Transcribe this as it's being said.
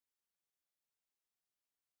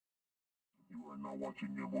Now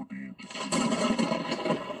watching M.O.D.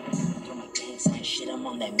 Shit, I'm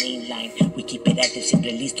on that main line. We keep it active,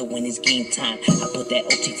 simply listo when it's game time. I put that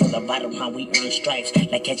OT for the bottom, how we earn stripes.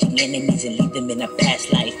 Like catching enemies and leave them in a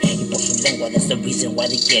past life. You put some lengua, that's the reason why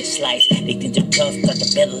they get sliced. They think they're tough, got the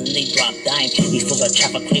pedal and they drop dime. These fools are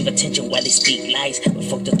trapper, crave attention while they speak lies. But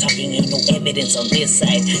fuck the talking, ain't no evidence on this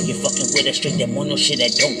side. You're fucking with a straight demonio shit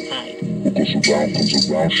that don't hide. What comes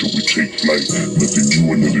around, should we take flight? Nothing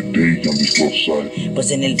new, another day on this rough side. But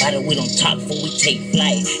in El Varrio, we don't talk, fool, we take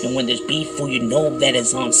flight. And when there's beef, fool, you know that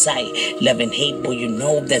it's on sight. Love and hate, boy, you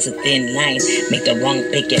know there's a thin line. Make the wrong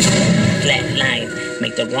pick and flat line.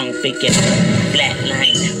 Make the wrong pick and flat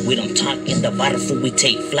line. We don't talk in the Varrio, fool, we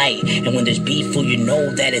take flight. And when there's beef, fool, you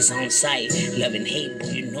know that it's on sight. Love and hate, boy,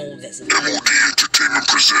 you know that's a M.O.D. Entertainment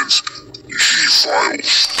presents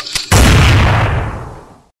G-Files.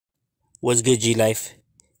 What's good, G-Life?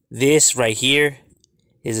 This right here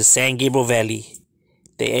is the San Gabriel Valley,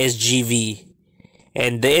 the SGV.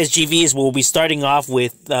 And the SGV is we'll be starting off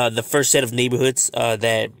with the first set of neighborhoods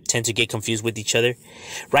that tend to get confused with each other.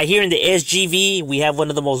 Right here in the SGV, we have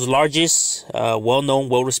one of the most largest, well-known,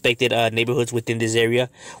 well-respected neighborhoods within this area.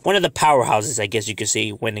 One of the powerhouses, I guess you could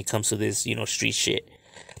say, when it comes to this, street shit.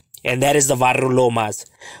 And that is the Barrio Lomas.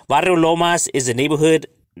 Barrio Lomas is a neighborhood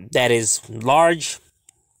that is large,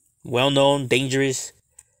 well-known, dangerous,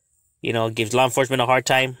 gives law enforcement a hard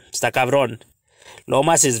time. Está cabrón.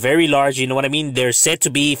 Lomas is very large, you know what I mean? They're said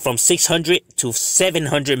to be from 600 to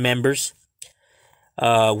 700 members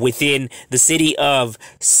within the city of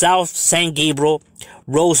South San Gabriel,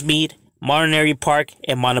 Rosemead, Monterey Park,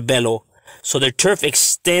 and Montebello. So their turf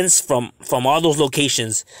extends from all those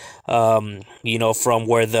locations, from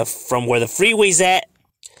where the freeway's at.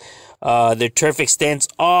 Their turf extends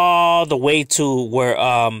all the way to where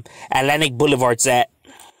Atlantic Boulevard's at,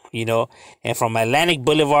 and from Atlantic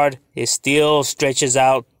Boulevard it still stretches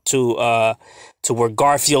out to where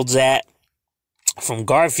Garfield's at. From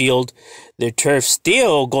Garfield, their turf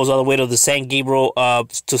still goes all the way to the San Gabriel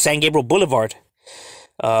Boulevard,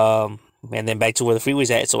 and then back to where the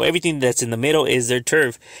freeway's at. So everything that's in the middle is their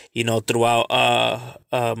turf, throughout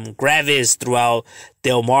Gravis, throughout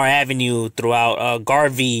Del Mar Avenue, throughout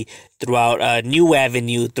Garvey, throughout New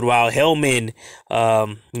Avenue, throughout Hellman,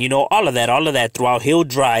 all of that throughout Hill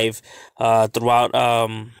Drive, throughout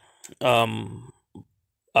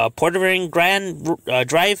Porter and Grand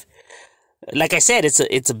Drive. Like I said,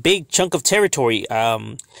 it's a big chunk of territory,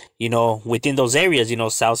 within those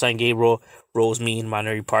areas, South San Gabriel, Rosemead,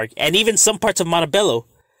 Monterey Park, and even some parts of Montebello,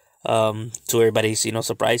 to everybody's,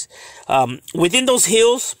 surprise. Within those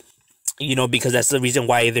hills, because that's the reason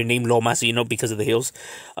why they're named Lomas, because of the hills.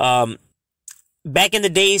 Back in the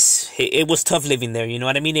days, it was tough living there, you know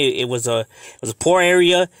what I mean? It was a poor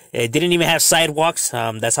area. It didn't even have sidewalks.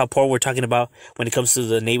 That's how poor we're talking about when it comes to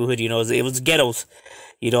the neighborhood, it was ghettos,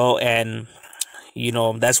 and,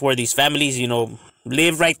 that's where these families,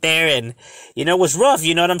 live right there, and, it was rough,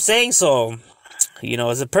 you know what I'm saying? So,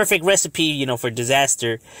 it's a perfect recipe, for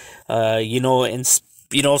disaster, and,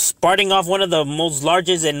 starting off one of the most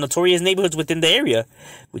largest and notorious neighborhoods within the area,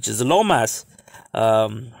 which is the Lomas.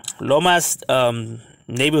 Lomas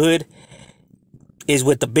neighborhood is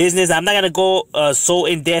with the business. I'm not going to go so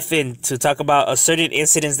in-depth to talk about certain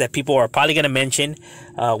incidents that people are probably going to mention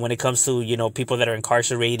when it comes to, people that are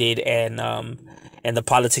incarcerated and the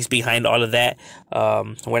politics behind all of that.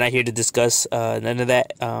 We're not here to discuss none of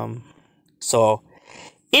that. So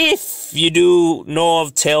if you do know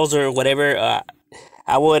of tales or whatever,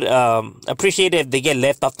 I would appreciate it if they get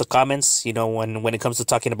left off the comments, when it comes to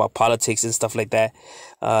talking about politics and stuff like that.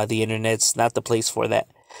 The internet's not the place for that.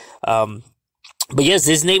 But yes,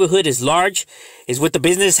 this neighborhood is large, is with the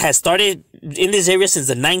business, has started in this area since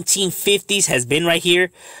the 1950s, has been right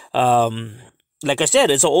here. Like I said,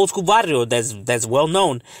 it's an old school barrio that's well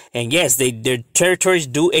known. And yes, their territories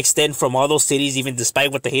do extend from all those cities, even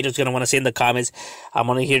despite what the haters gonna want to say in the comments. I'm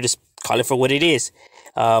only here to call it for what it is.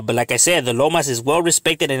 But like I said, the Lomas is well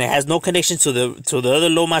respected and it has no connection to the other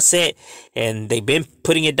Lomas set, and they've been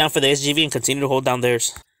putting it down for the SGV and continue to hold down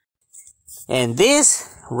theirs. And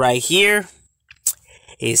this right here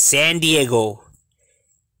is San Diego,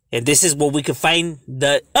 and this is where we can find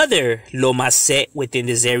the other Lomas set within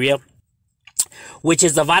this area, which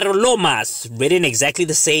is the Barrio Lomas, written exactly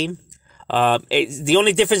the same. The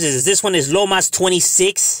only difference is this one is Lomas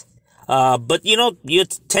 26. But you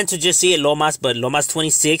tend to just see it Lomas, but Lomas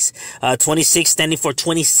 26, 26 standing for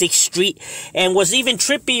 26th Street. And what's even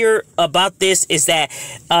trippier about this is that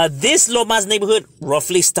this Lomas neighborhood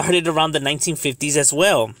roughly started around the 1950s as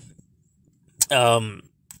well.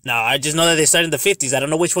 Now I just know that they started in the 50s. I don't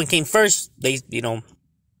know which one came first. They,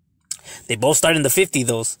 They both start in the 50s,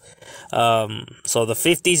 those. So the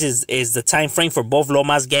 50s is the time frame for both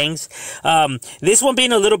Lomas gangs. This one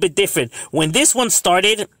being a little bit different. When this one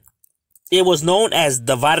started, it was known as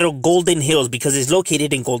the Barrio Golden Hills because it's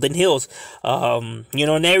located in Golden Hills. You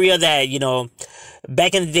know, an area that, you know,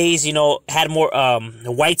 back in the days, you know, had more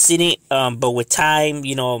whites in it, but with time,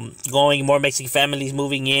 you know, going, more Mexican families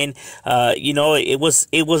moving in, you know, it was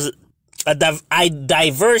a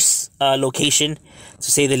diverse location,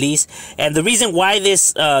 to say the least. And the reason why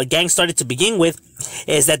this gang started to begin with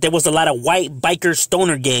is that there was a lot of white biker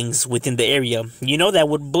stoner gangs within the area, you know, that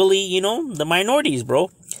would bully, you know, the minorities, bro.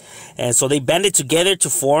 And so they banded together to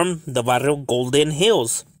form the Barrio Golden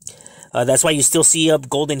Hills. That's why you still see up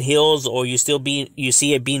Golden Hills, or you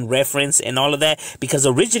see it being referenced and all of that, because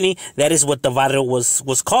originally that is what the barrio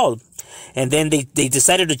was called. And then they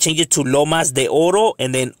decided to change it to Lomas de Oro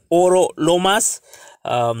and then Oro Lomas,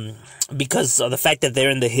 because of the fact that they're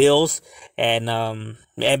in the hills, and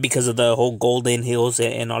because of the whole Golden Hills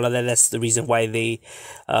and all of that. That's the reason why they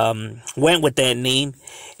went with that name.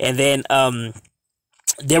 And then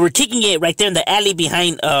they were kicking it right there in the alley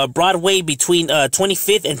behind Broadway, between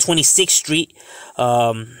 25th and 26th Street.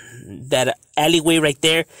 That alleyway right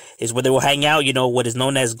there is where they will hang out, you know, what is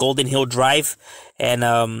known as Golden Hill Drive. And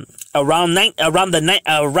around the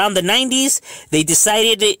 90s, they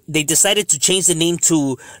decided to change the name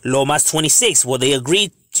to Lomas 26. Well, they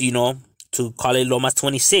agreed to, you know, to call it Lomas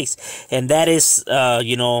 26, and that is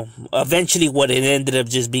you know, eventually what it ended up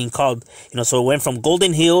just being called, you know. So it went from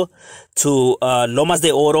Golden Hill to Lomas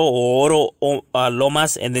de Oro, or Oro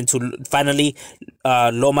Lomas, and then to finally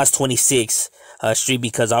Lomas 26 Street,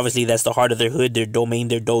 because obviously that's the heart of their hood, their domain,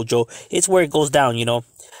 their dojo. It's where it goes down, you know.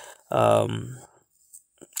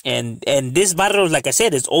 And this barrio, like I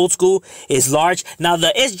said, is old school, is large. Now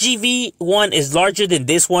the SGV one is larger than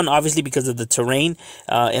this one, obviously because of the terrain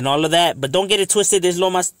and all of that. But don't get it twisted. This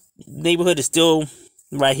Lomas neighborhood is still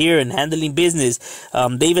right here and handling business.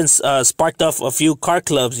 They even sparked off a few car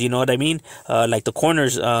clubs, you know what I mean? Like the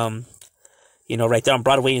Corners, you know, right there on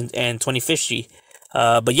Broadway and 25th Street.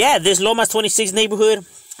 But yeah, this Lomas 26 neighborhood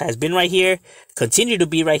has been right here, continue to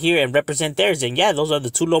be right here and represent theirs. And yeah, those are the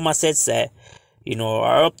two Lomas sets that, you know,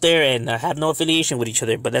 are up there and have no affiliation with each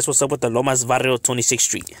other. But that's what's up with the Lomas Barrio 26th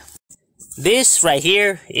Street. This right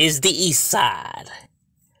here is the east side.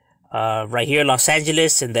 Right here in Los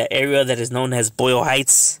Angeles, in the area that is known as Boyle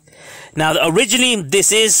Heights. Now, originally,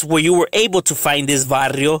 this is where you were able to find this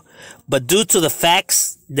barrio. But due to the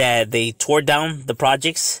facts that they tore down the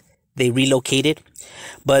projects, they relocated.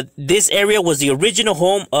 But this area was the original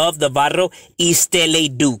home of the barrio East LA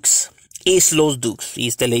Dukes. East Los Dukes.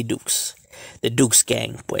 East LA Dukes. The Dukes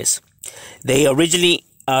gang, pues. They originally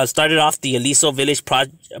started off the Aliso Village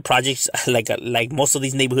projects, like most of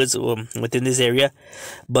these neighborhoods within this area.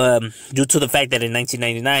 But due to the fact that in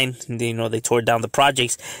 1999, you know, they tore down the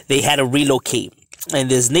projects, they had to relocate.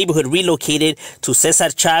 And this neighborhood relocated to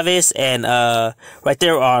Cesar Chavez and right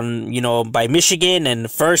there on, you know, by Michigan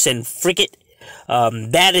and First and Frickett.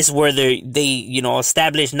 That is where they you know,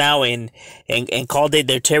 established now and called it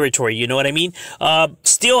their territory. You know what I mean?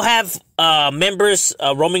 Still have members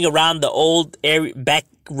roaming around the old back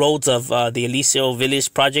roads of the Aliso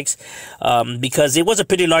Village projects, because it was a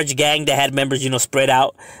pretty large gang that had members, you know, spread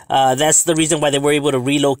out. That's the reason why they were able to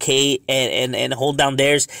relocate and hold down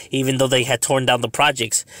theirs, even though they had torn down the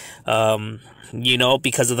projects. You know,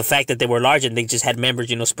 because of the fact that they were large and they just had members,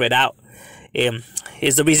 you know, spread out.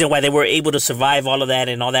 Is the reason why they were able to survive all of that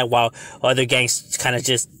and all that, while other gangs kind of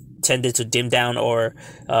just tended to dim down, or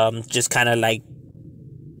just kind of like,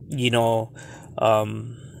 you know,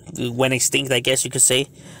 went extinct, I guess you could say.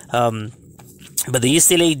 But the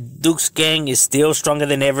East LA Dukes gang is still stronger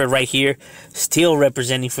than ever right here, still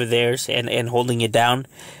representing for theirs and holding it down.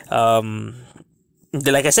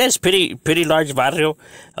 Like I said, it's pretty large barrio.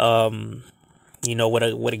 You know,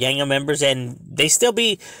 with a gang of members, and they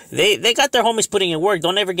got their homies putting in work.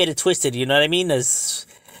 Don't ever get it twisted, you know what I mean? As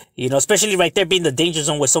you know, especially right there being the danger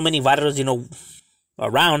zone with so many barrios, you know,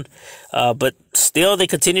 around. But still, they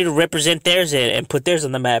continue to represent theirs and put theirs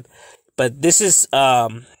on the map. But this is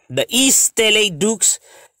the East LA Dukes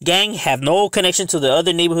gang have no connection to the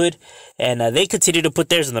other neighborhood, and they continue to put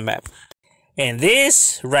theirs on the map. And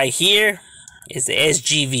this right here is the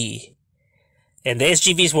SGV. And the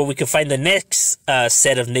SGV is where we can find the next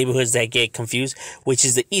set of neighborhoods that get confused, which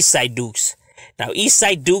is the East Side Dukes. Now, East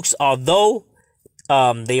Side Dukes, although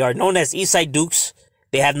they are known as East Side Dukes,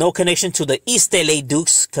 they have no connection to the East LA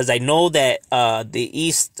Dukes, because I know that the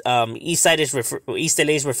East Side is East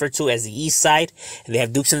LA is referred to as the East Side, and they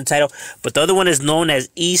have Dukes in the title. But the other one is known as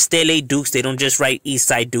East LA Dukes. They don't just write East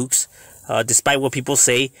Side Dukes. despite what people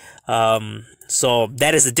say. So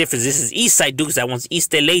that is the difference. This is East Side Dukes. That one's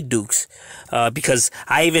East LA Dukes. Because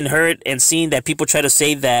I even heard and seen that people try to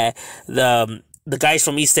say that the guys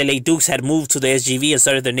from East LA Dukes had moved to the SGV and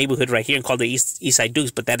started their neighborhood right here and called the East Side Dukes,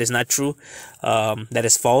 but that is not true. That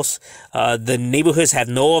is false. The neighborhoods have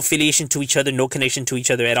no affiliation to each other, no connection to each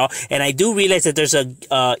other at all. And I do realize that there's a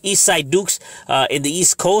East Side Dukes in the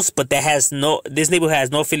East Coast, but this neighborhood has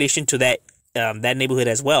no affiliation to that neighborhood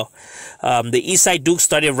as well. The East Side Dukes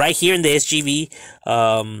started right here in the SGV.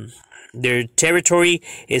 Their territory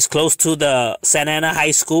is close to the Santa Ana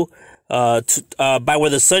High School, by where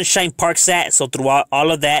the Sunshine Park's at. So throughout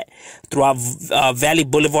all of that, throughout Valley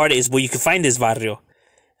Boulevard is where you can find this barrio.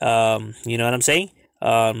 You know what I'm saying?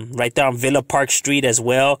 Right there on Villa Park Street as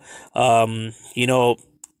well. Galino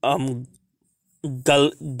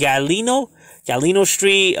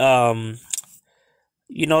Street.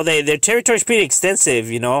 Their territory is pretty extensive.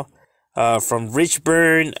 From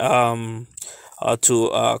Richburn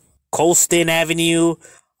to Colston Avenue,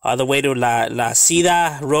 all the way to La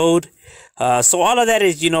Cida Road. So all of that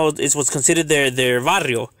is what's considered their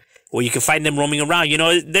barrio, where you can find them roaming around.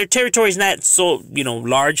 Their territory is not so,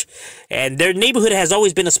 large, and their neighborhood has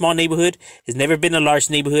always been a small neighborhood. It's never been a large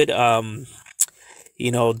neighborhood.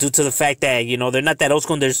 Due to the fact that, they're not that old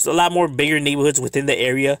school. There's a lot more bigger neighborhoods within the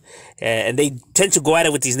area, and they tend to go at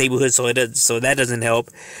it with these neighborhoods, so that doesn't help.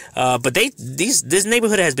 But this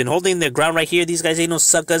neighborhood has been holding their ground right here. These guys ain't no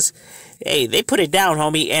suckers. Hey, they put it down,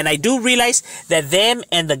 homie. And I do realize that them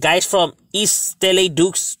and the guys from East LA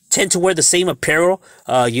Dukes tend to wear the same apparel,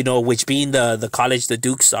 which being the college, the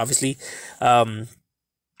Dukes, obviously, the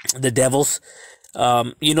Devils,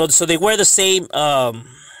 so they wear the same,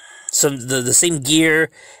 the same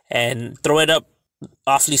gear and throw it up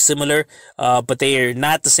awfully similar, but they are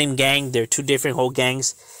not the same gang. They're two different whole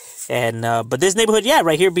gangs. And but this neighborhood,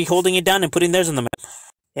 right here, be holding it down and putting theirs on the map.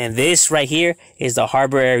 And this right here is the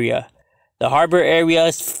harbor area. The harbor area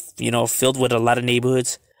is filled with a lot of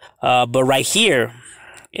neighborhoods, but right here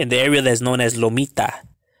in the area that's known as Lomita,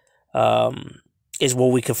 is where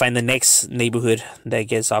we can find the next neighborhood that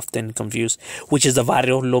gets often confused, which is the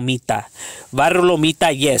Barrio Lomita. Barrio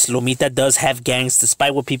Lomita, yes, Lomita does have gangs,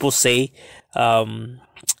 despite what people say. It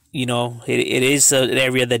is an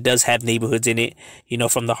area that does have neighborhoods in it,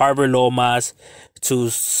 from the Harbor Lomas to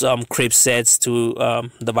some crib sets to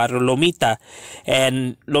the Barrio Lomita.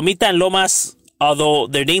 And Lomita and Lomas, although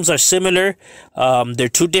their names are similar, they're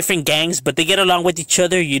two different gangs, but they get along with each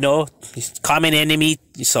other, common enemy,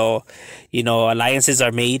 so, alliances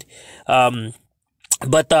are made.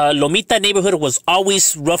 But the Lomita neighborhood was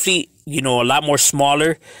always roughly, a lot more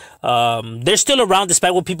smaller. They're still around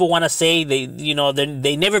despite what people want to say. They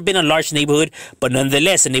never been a large neighborhood, but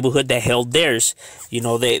nonetheless, a neighborhood that held theirs.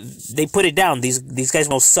 They put it down. These guys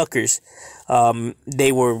were no suckers.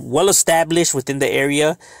 They were well established within the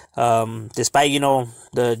area, despite,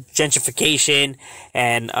 the gentrification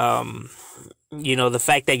and, the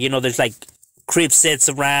fact that, there's like crib sets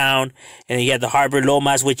around, and you have the Harbor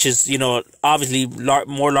Lomas, which is, obviously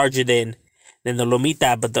more larger than the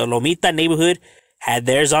Lomita, but the Lomita neighborhood had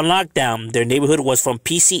theirs on lockdown. Their neighborhood was from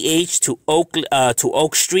PCH to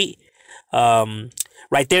Oak Street.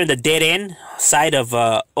 Right there in the dead end side of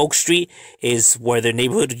Oak Street is where their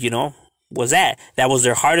neighborhood, was at. That was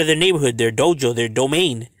their heart of their neighborhood, their dojo, their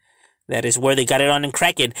domain. That is where they got it on and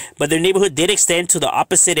cracking. But their neighborhood did extend to the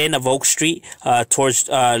opposite end of Oak Street, towards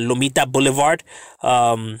Lomita Boulevard.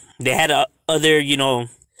 They had other,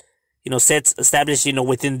 sets established,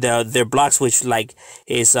 within their blocks, which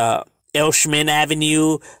is Elshman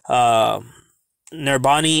Avenue,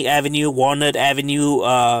 Nurbani Avenue, Walnut Avenue,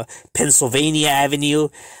 Pennsylvania Avenue.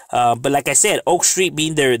 But like I said, Oak Street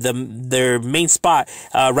being their main spot,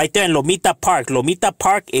 right there in Lomita Park. Lomita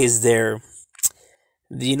Park is their,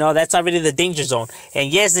 that's already the danger zone.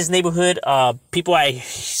 And yes, this neighborhood, people I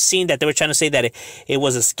seen that they were trying to say that it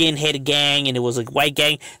was a skinhead gang and it was a white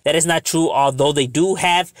gang. That is not true, although they do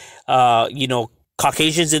have,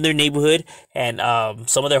 Caucasians in their neighborhood, and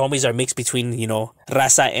some of their homies are mixed between,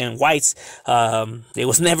 raza and whites. It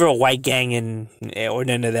was never a white gang or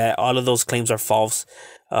none of that. All of those claims are false.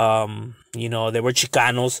 They were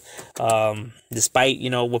Chicanos, despite,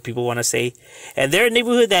 what people want to say. And they're a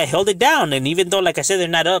neighborhood that held it down. And even though, like I said, they're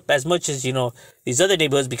not up as much as, these other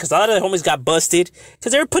neighborhoods, because a lot of the homies got busted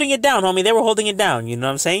because they were putting it down, homie. They were holding it down. You know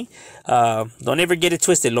what I'm saying? Don't ever get it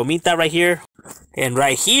twisted. Lomita right here. And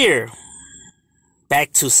right here,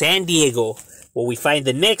 back to San Diego, where we find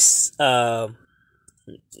the next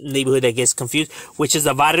neighborhood that gets confused, which is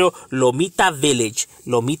the barrio Lomita Village.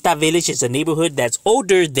 Lomita Village is a neighborhood that's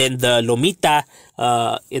older than the Lomita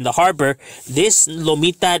in the harbor. This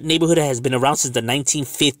Lomita neighborhood has been around since the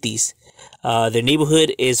 1950s. Their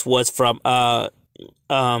neighborhood was from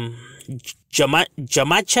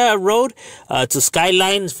Jamacha Road to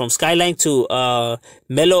Skyline, from Skyline to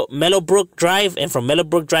Mellowbrook Drive, and from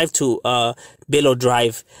Mellowbrook Drive to Billow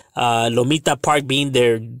Drive. Lomita Park being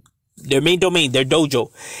their main domain, their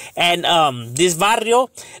dojo. And this barrio,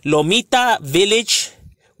 Lomita Village,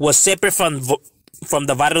 was separate from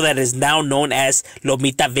the barrio that is now known as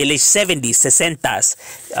Lomita Village 70s, 60s.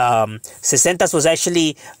 60s was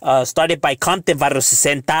actually started by Compton Barrio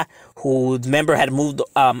 60, who, remember, had moved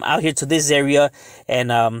out here to this area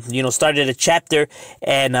and, started a chapter.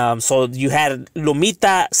 And so you had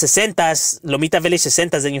Lomita 60s, Lomita Village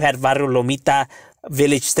 60s, and you had Barrio Lomita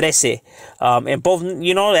Village 13. And both,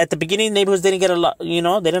 at the beginning, neighborhoods didn't get a lot, they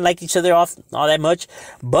didn't like each other all that much.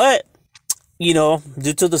 But,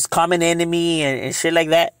 due to this common enemy and shit like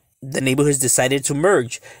that, the neighborhoods decided to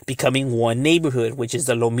merge, becoming one neighborhood, which is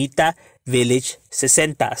the Lomita Village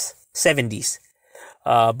 60s, 70s.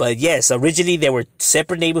 But yes, originally they were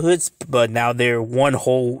separate neighborhoods, but now they're one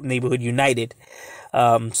whole neighborhood united.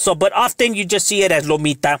 But often you just see it as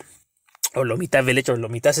Lomita, or Lomita Village, or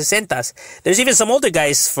Lomita 60s. There's even some older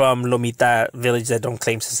guys from Lomita Village that don't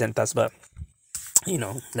claim 60s, but,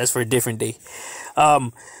 that's for a different day.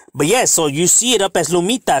 But yeah, so you see it up as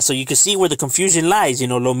Lomita, so you can see where the confusion lies,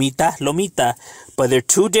 Lomita. But they're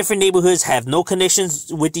two different neighborhoods, have no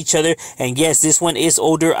connections with each other. And yes, this one is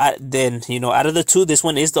older than, out of the two, this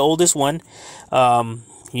one is the oldest one.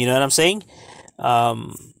 You know what I'm saying?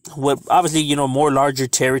 With obviously, more larger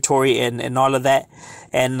territory and all of that.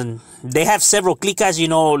 And they have several clicas,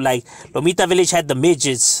 like Lomita Village had the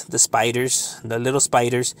midgets, the spiders, the little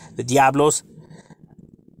spiders, the diablos.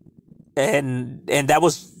 And that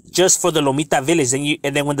was just for the Lomita Village.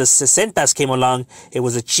 And then when the 60s came along, it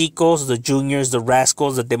was the Chicos, the Juniors, the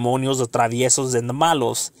Rascals, the Demonios, the Traviesos, and the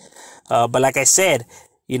Malos. But like I said,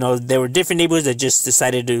 there were different neighborhoods that just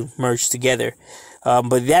decided to merge together.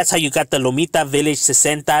 But that's how you got the Lomita Village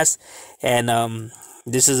 60s. And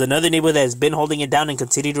this is another neighborhood that has been holding it down and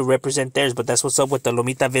continue to represent theirs. But that's what's up with the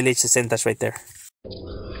Lomita Village 60s right there.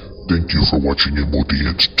 Thank you for watching M.O.D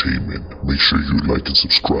Entertainment. Make sure you like and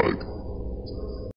subscribe.